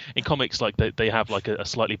 In comics, like they have like a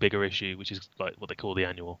slightly bigger issue, which is like what they call the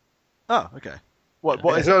annual. Oh, okay. What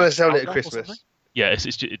it's not necessarily at Christmas. Yeah, it's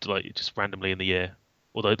just randomly in the year.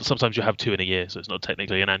 Although sometimes you have two in a year, so it's not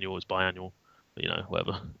technically an annual; it's biannual. But,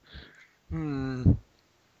 whatever.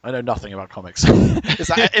 I know nothing about comics. Is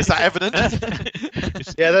that evident?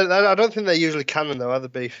 I don't think they're usually canon though, are they,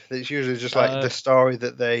 Beef? It's usually just like the story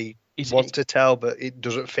that they want to tell, but it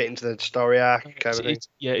doesn't fit into the story arc kind of thing.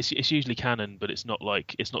 It's usually canon, but it's not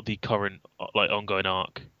the current like ongoing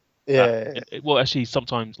arc. Yeah. Well, actually,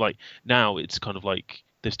 sometimes like now it's kind of like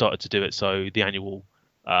they've started to do it, so the annual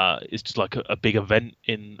is just like a big event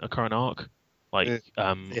in a current arc. Like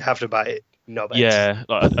you have to buy it. No, yeah.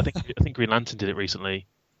 Like, I think Green Lantern did it recently.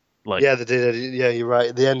 Like yeah, they did. Yeah, you're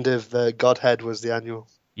right. The end of Godhead was the annual.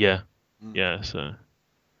 Yeah, So,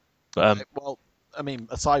 but, well, I mean,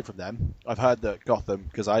 aside from them, I've heard that Gotham,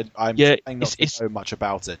 because I'm trying not to know much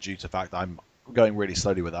about it due to the fact that I'm going really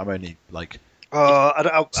slowly with it. I'm only like.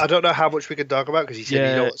 I don't know how much we can talk about because you said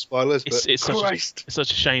you don't want spoilers. But it's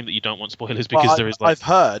such a shame that you don't want spoilers because there is. I've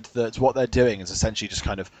heard that what they're doing is essentially just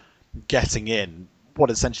kind of getting in what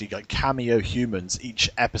essentially like cameo humans each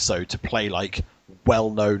episode to play like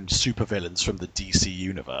well-known supervillains from the DC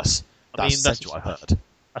universe. That's essentially what I heard.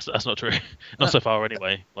 That's not true. Not so far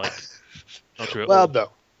anyway. Like, not true at all. Well, no.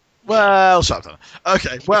 Well, shut up.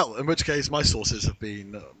 Okay, well, in which case my sources have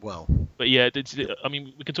been, well... But yeah, I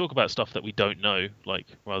mean, we can talk about stuff that we don't know, like,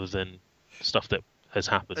 rather than stuff that has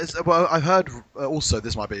happened. Well, I've heard also,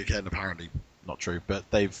 this might be, again, apparently not true, but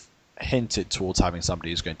they've hinted towards having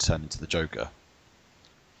somebody who's going to turn into the Joker.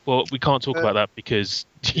 Well, we can't talk about that because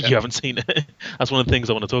you haven't seen it. That's one of the things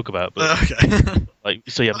I want to talk about. But, okay. Like,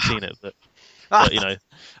 so you haven't seen it, but you know...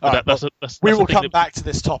 That's we will come back to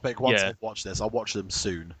this topic once I've watched this. I'll watch them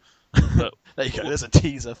soon. But, there you go. There's a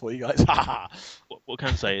teaser for you guys. What I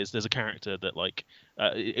can say is there's a character that like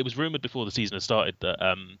it was rumored before the season had started that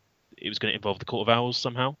it was going to involve the Court of Owls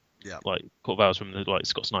somehow. Yeah. Like Court of Owls from the like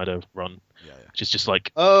Scott Snyder run. Yeah. Which is just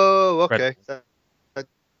like. Oh, okay.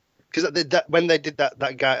 Because when they did that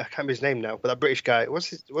guy, I can't remember his name now, but that British guy, what's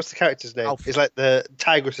the character's name? Alf. He's like the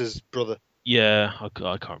Tigress's brother. Yeah,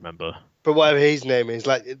 I can't remember. But whatever his name is,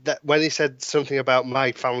 like that, when he said something about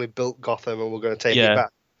my family built Gotham and we're going to take it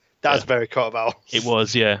back, that's very Court of Owls. It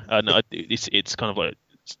was, yeah, and it's kind of like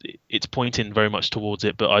it's pointing very much towards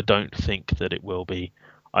it, but I don't think that it will be.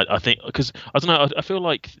 I think because I don't know, I feel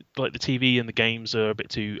like the TV and the games are a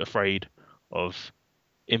bit too afraid of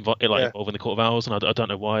involving the Court of Owls, and I don't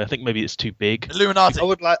know why. I think maybe it's too big. Illuminati.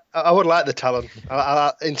 I would like the Talon.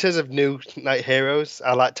 In terms of new night heroes,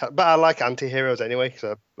 I like, but I like anti-heroes anyway.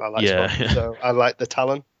 So I like so I like the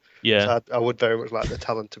Talon. Yeah, so I would very much like the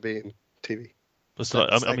Talon to be in TV. I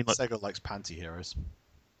mean, Steggall likes panty heroes.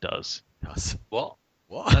 Does. What?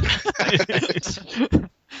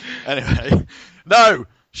 Anyway, no,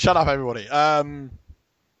 shut up, everybody.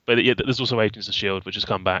 But yeah, there's also Agents of S.H.I.E.L.D., which has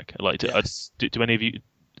come back. Like, do any of you,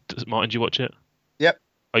 Martin? Do you watch it? Yep.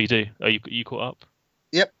 Oh, you do. Are you caught up?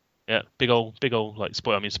 Yep. Yeah. Big old like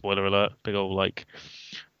spoiler alert. Big old like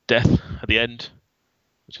death at the end,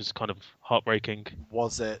 which is kind of heartbreaking.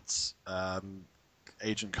 Was it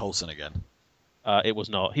Agent Coulson again? It was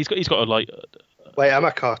not. He's got a like. Wait, am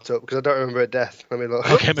I caught up? Because I don't remember a death. Let me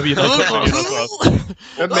look. Okay, maybe you're not caught up.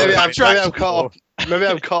 Maybe I'm caught up. Maybe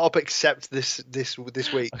I'm caught up except this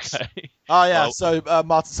week. Okay. Oh yeah. So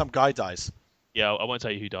Martin, some guy dies. Yeah, I won't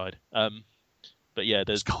tell you who died. But yeah,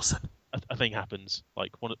 there's Coulson. A thing happens.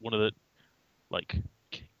 Like one of the like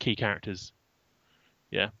key characters.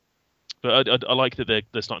 Yeah. But I like that they're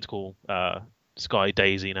starting to call Sky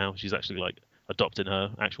Daisy now. She's actually like adopting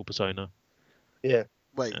her actual persona. Yeah.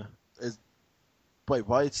 Wait,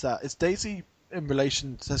 why is that? Is Daisy in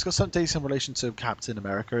relation? Has got some Daisy in relation to Captain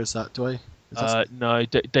America? Is that no,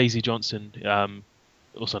 Daisy Johnson,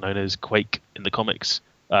 also known as Quake in the comics.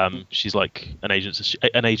 She's like an agent of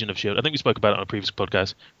S.H.I.E.L.D. I think we spoke about it on a previous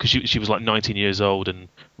podcast because she was like 19 years old and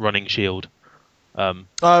running S.H.I.E.L.D. Oh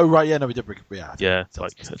right, yeah, no, we did. Yeah,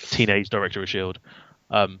 like a teenage director of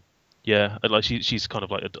S.H.I.E.L.D. Yeah, like she's kind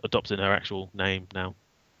of like adopting her actual name now,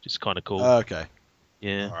 which is kind of cool. Okay.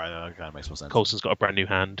 Yeah. All right, that kind of makes more sense. Coulson's got a brand new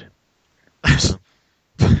hand. Sounds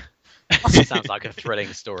like a thrilling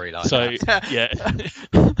storyline. So yeah.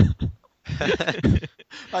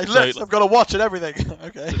 I've got to watch it. Everything.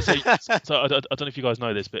 Okay. So I don't know if you guys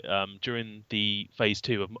know this, but during the phase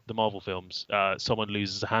 2 of the Marvel films, someone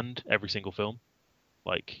loses a hand every single film.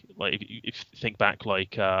 Like if you think back,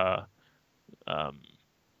 like the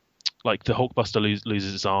Hulkbuster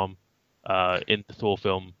loses his arm in the Thor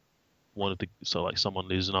film. Someone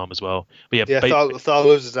loses an arm as well. But yeah, Thor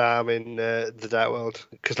loses his arm in the Dark World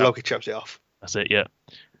because Loki chops it off. That's it. Yeah.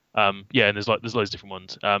 Yeah, and there's loads of different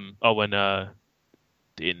ones. When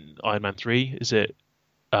in Iron Man 3, is it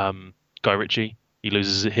Guy Ritchie? He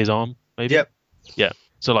loses his arm, maybe. Yep. Yeah.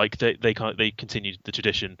 So like they continued the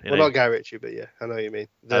tradition. Well, not Guy Ritchie, but yeah, I know what you mean.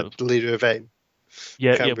 The leader of AIM.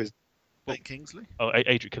 Yeah. Ben Kingsley. Oh,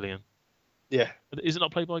 Adrian Killian. Yeah. Is it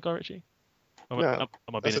not played by Guy Ritchie? No,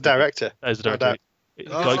 being that's the director. That is the Or director.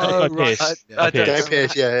 Oh, Guy right. Pearce. Yeah. I don't Guy know.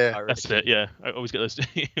 Pearce, yeah. That's it. Yeah, I always get those.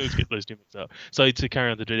 always get those two mixed up. So to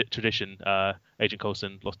carry on the tradition, Agent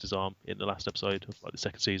Coulson lost his arm in the last episode of like the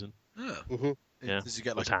second season. Yeah. Mm-hmm. Yeah. Does he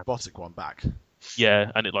get like His a hand. robotic one back?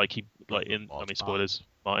 Yeah, and it Oh, spoilers,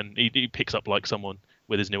 Martin. He picks up like someone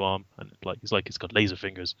with his new arm, and it's got laser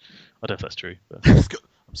fingers. I don't know if that's true. But...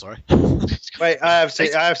 I'm sorry. Wait, I have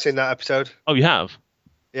seen that episode. Oh, you have?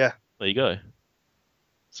 Yeah. There you go.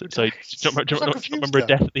 So do you I'm so remember confused a now.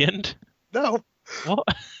 death at the end? No, What?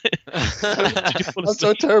 Did you fall I'm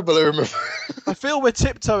so asleep? terrible at remember. I feel we're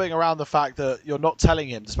tiptoeing around the fact that you're not telling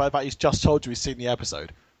him, despite the fact he's just told you he's seen the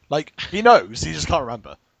episode. Like, he knows, he just can't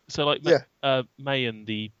remember. So like Yeah. May and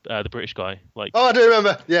the British guy, like Oh, I do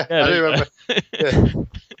remember. Yeah, I do remember. yeah.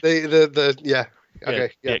 The yeah.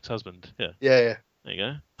 Okay. the Yeah. ex-husband. Yeah, Yeah. there you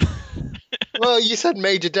go. Well, you said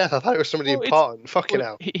major death. I thought it was somebody Well, important. Fucking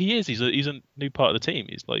Well, hell. he is. He's a new part of the team.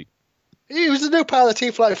 He's like He was a new part of the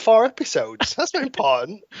team for like 4 episodes. That's not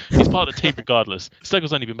important. Oh, he's part of the team regardless.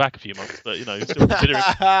 Steggall's only been back a few months, but he's still considering.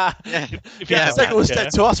 If you Yeah, had Steggall was yeah.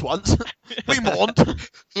 dead to us once. We mourned.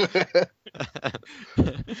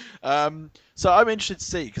 So I'm interested to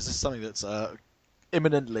see, because this is something that's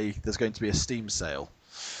imminently, there's going to be a Steam sale.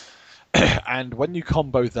 And when you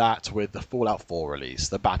combo that with the Fallout 4 release,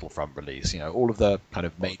 the Battlefront release, all of the kind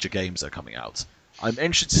of major games that are coming out, I'm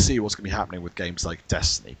interested to see what's going to be happening with games like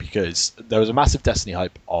Destiny, because there was a massive Destiny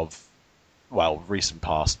hype of, well, recent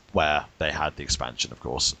past, where they had the expansion, of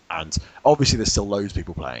course, and obviously there's still loads of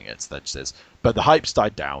people playing it, there just is. But the hype's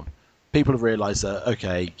died down. People have realised that,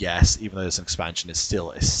 okay, yes, even though there's an expansion, it's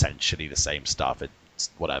still essentially the same stuff, it's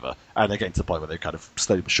whatever. And they're getting to the point where they're kind of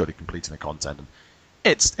slowly but surely completing the content, and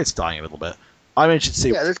it's dying a little bit. I'm interested to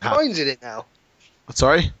see. Yeah, there's coins in it now.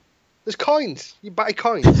 Sorry? There's coins. You buy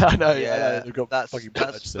coins. I know, Yeah, they've got that's fucking for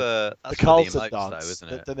purchased it. the The Carlton emotes, dance, though, isn't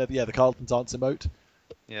it? the Carlton dance emote.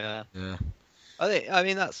 Yeah. Yeah. I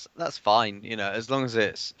mean that's fine, as long as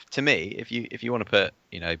it's, to me, if you want to put,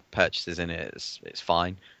 purchases in it, it's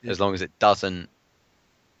fine. Yeah. As long as it doesn't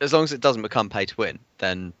become pay to win,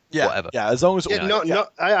 then Yeah, whatever. yeah, as long as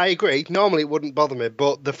I agree. Normally it wouldn't bother me,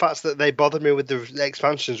 but the fact that they bothered me with the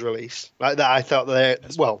expansions release, like that, I thought I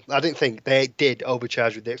didn't think they did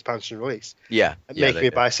overcharge with the expansion release. Yeah. Making me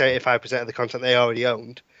buy 75% of the content they already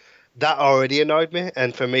owned. That already annoyed me,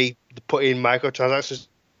 and for me, putting microtransactions,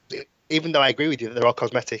 even though I agree with you that they're all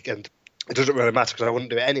cosmetic and it doesn't really matter because I wouldn't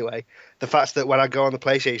do it anyway, the fact that when I go on the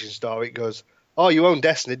PlayStation Store, it goes, oh, you own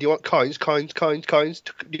Destiny, do you want coins? Do you want coins?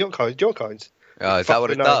 Do you want coins? Oh, is that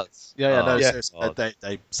what it does? Yeah, no, Oh, seriously, God.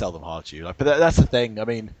 they sell them hard to you. But that's the thing. I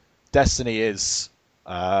mean, Destiny is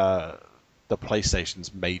the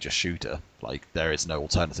PlayStation's major shooter. Like, there is no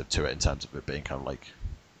alternative to it in terms of it being kind of like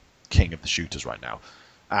king of the shooters right now.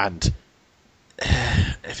 And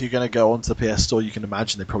if you're going to go onto the PS Store, you can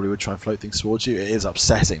imagine they probably would try and float things towards you. It is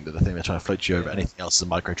upsetting that the thing they're trying to float you over anything else is a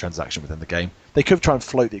microtransaction within the game. They could try and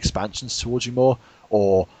float the expansions towards you more,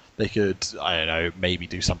 or they could, I don't know, maybe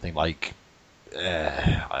do something like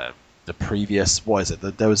the previous, what is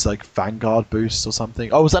it? There was like Vanguard boost or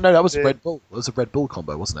something. Oh, was that? No, that was Red Bull. It was a Red Bull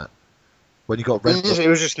combo, wasn't it? When you got Red Bull. It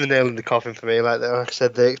was just the nail in the coffin for me. Like I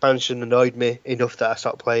said, the expansion annoyed me enough that I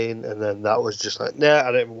stopped playing, and then that was just like, nah,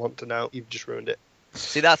 I don't even want to now. You've just ruined it.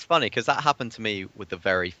 See, that's funny because that happened to me with the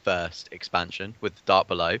very first expansion with the Dark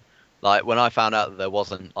Below. Like when I found out that there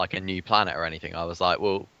wasn't like a new planet or anything, I was like,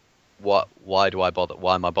 well, why do I bother?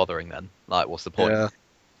 Why am I bothering then? Like, what's the point? Yeah.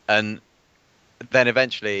 And then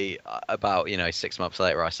eventually, about 6 months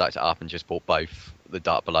later, I started it up and just bought both the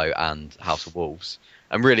Dark Below and House of Wolves,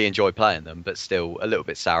 and really enjoyed playing them, but still a little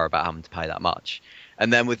bit sour about having to pay that much.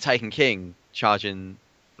 And then with Taken King charging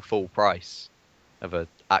the full price of an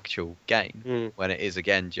actual game when it is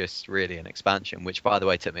again just really an expansion, which by the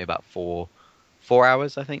way took me about four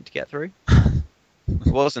hours I think to get through.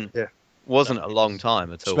 It wasn't a long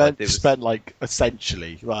time at all. Spent like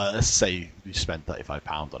essentially, well, let's say you spent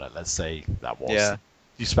 £35 on it. Let's say that was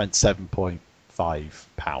you spent £7.5,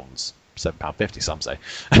 £7.50 some say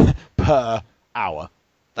per hour.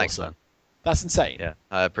 Thanks, also. man. That's insane. Yeah,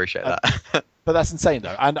 I appreciate that. But that's insane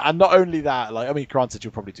though, and not only that, like, I mean, granted,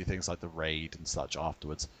 you'll probably do things like the raid and such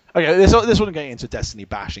afterwards. Okay, this wasn't getting into a Destiny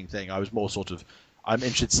bashing thing. I was more sort of, I'm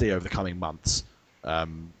interested to see over the coming months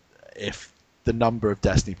if the number of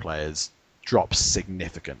Destiny players drops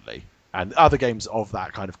significantly, and other games of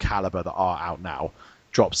that kind of caliber that are out now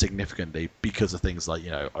drop significantly because of things like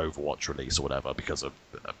Overwatch release or whatever, because of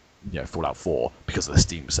Fallout 4, because of the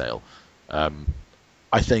Steam sale.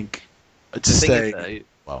 I think to say,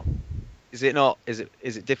 well. Is it not? Is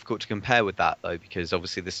it difficult to compare with that though? Because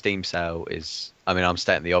obviously the Steam sale is. I mean, I'm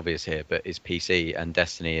stating the obvious here, but is PC and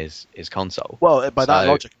Destiny is console. Well, by that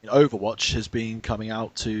logic, Overwatch is coming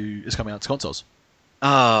out to consoles.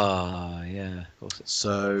 Ah, yeah, of course.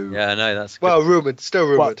 So yeah, no, that's good. Well, rumored, still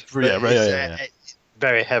rumored. Well, yeah. It's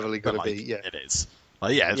very heavily going to be. Yeah, it is.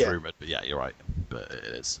 It's rumored, but yeah, you're right. But it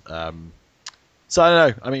is. So I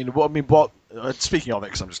don't know. I mean, what? Speaking of it,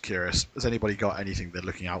 because I'm just curious, has anybody got anything they're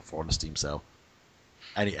looking out for on a Steam sale?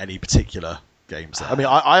 Any particular games? I mean,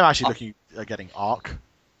 I'm actually looking at getting Ark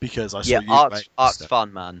because I saw you. Ark's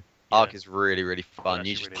fun, man. Yeah. Ark is really, really fun.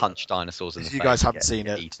 You just punch dinosaurs in the face. If you guys haven't seen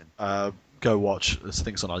it, eaten. go watch. There's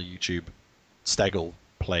things on our YouTube. Steggall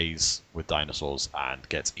plays with dinosaurs and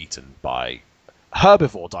gets eaten by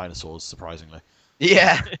herbivore dinosaurs, surprisingly.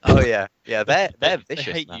 Yeah. Oh yeah. Yeah. They're vicious.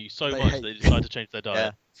 They hate man. you so much they decide to change their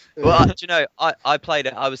diet. Yeah. Well, do you know, I played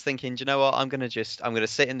it. I was thinking, do you know what? I'm gonna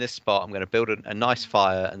sit in this spot. I'm gonna build a nice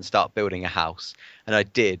fire and start building a house. And I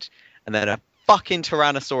did. And then a fucking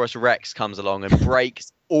Tyrannosaurus Rex comes along and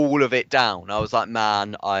breaks all of it down. I was like,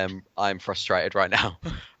 man, I am frustrated right now.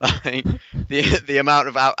 Like, the amount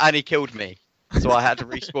of and he killed me. So I had to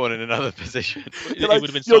respawn in another position.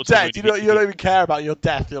 You're dead. You don't even care about your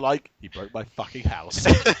death. You're like, he broke my fucking house.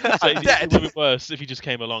 It would have been worse if he just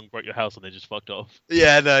came along, broke your house, and then just fucked off.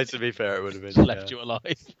 Yeah, no. To be fair, it would have been Just left you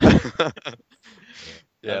alive.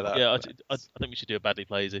 Yeah. I think we should do a badly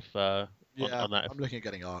plays if on that. I'm looking at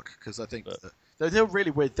getting Ark because I think they did a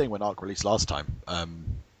really weird thing when Ark released last time.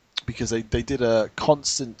 Because they did a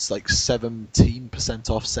constant 17%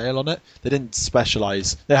 off sale on it. They didn't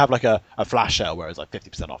specialize. They have like a flash sale where it's like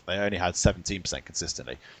 50% off. They only had 17%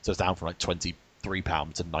 consistently, so it's down from like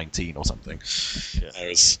 £23 to 19 or something.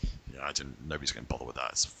 Yeah, nobody's going to bother with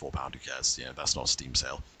that. It's £4. Who cares? That's not a Steam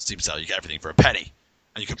sale. Steam sale, you get everything for a penny,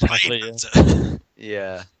 and you can play. Exactly,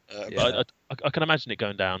 yeah. I can imagine it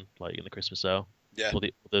going down like in the Christmas sale. Yeah. Or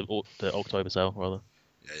the October sale rather.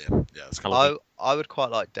 Yeah. It's cool. I would quite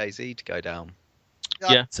like DayZ to go down.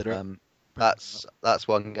 Yeah. That's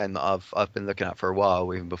one game that I've been looking at for a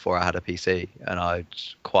while, even before I had a PC, and I'd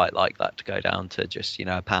quite like that to go down to just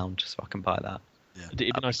 £1, so I can buy that. Yeah. It'd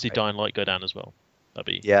be nice to see Dying Light go down as well. That'd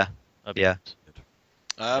be yeah. good.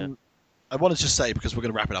 I want to just say, because we're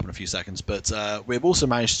going to wrap it up in a few seconds, but we've also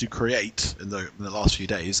managed to create in the last few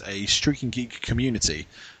days a Streakin'Geek community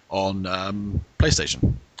on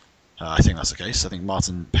PlayStation. I think that's the case. I think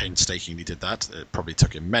Martin painstakingly did that. It probably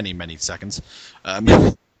took him many, many seconds.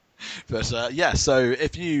 So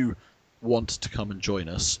if you want to come and join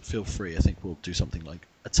us, feel free. I think we'll do something like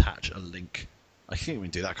attach a link. I think we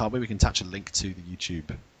can do that, can't we? We can attach a link to the YouTube,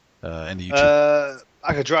 in the YouTube.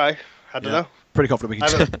 I could try. I don't know. Pretty confident we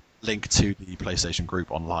can link to the PlayStation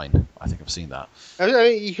group online. I think I've seen that. I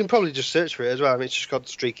mean, you can probably just search for it as well. I mean, it's just called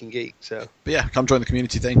Streakin'Geek. So. But yeah, come join the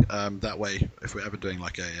community thing. That way, if we're ever doing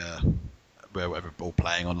like where we're all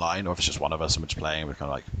playing online, or if it's just one of us and we're just playing, we're kind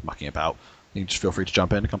of like mucking about, you can just feel free to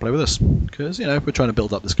jump in and come play with us. Because we're trying to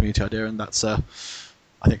build up this community idea, and that's I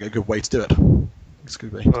think a good way to do it. It's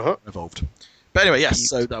good way evolved. But anyway, yes.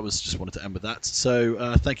 So that was just wanted to end with that.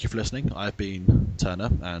 So thank you for listening. I've been Turner,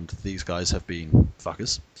 and these guys have been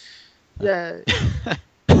fuckers. Yeah.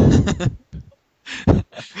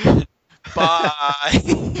 Bye.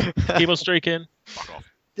 Keep on streaking. Fuck off.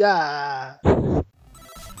 Yeah.